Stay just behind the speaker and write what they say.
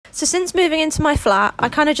So since moving into my flat, I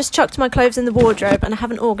kind of just chucked my clothes in the wardrobe and I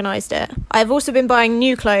haven't organised it. I've also been buying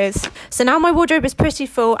new clothes. So now my wardrobe is pretty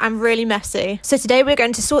full and really messy. So today we're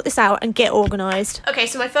going to sort this out and get organised. Okay,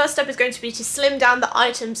 so my first step is going to be to slim down the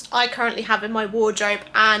items I currently have in my wardrobe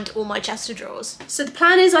and all my chest of drawers. So the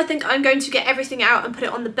plan is I think I'm going to get everything out and put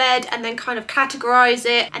it on the bed and then kind of categorise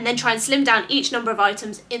it and then try and slim down each number of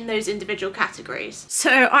items in those individual categories. So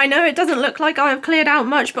I know it doesn't look like I have cleared out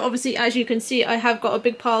much, but obviously as you can see I have got a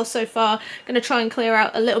big pile so far. I'm going to try and clear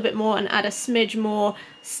out a little bit more and add a smidge more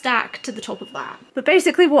stack to the top of that. But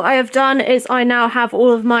basically what I have done is I now have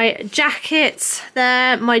all of my jackets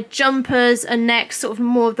there, my jumpers, and next sort of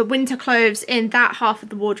more of the winter clothes in that half of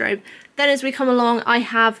the wardrobe. Then as we come along I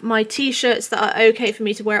have my t-shirts that are okay for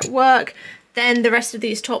me to wear at work. Then the rest of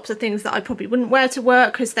these tops are things that I probably wouldn't wear to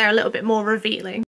work because they're a little bit more revealing.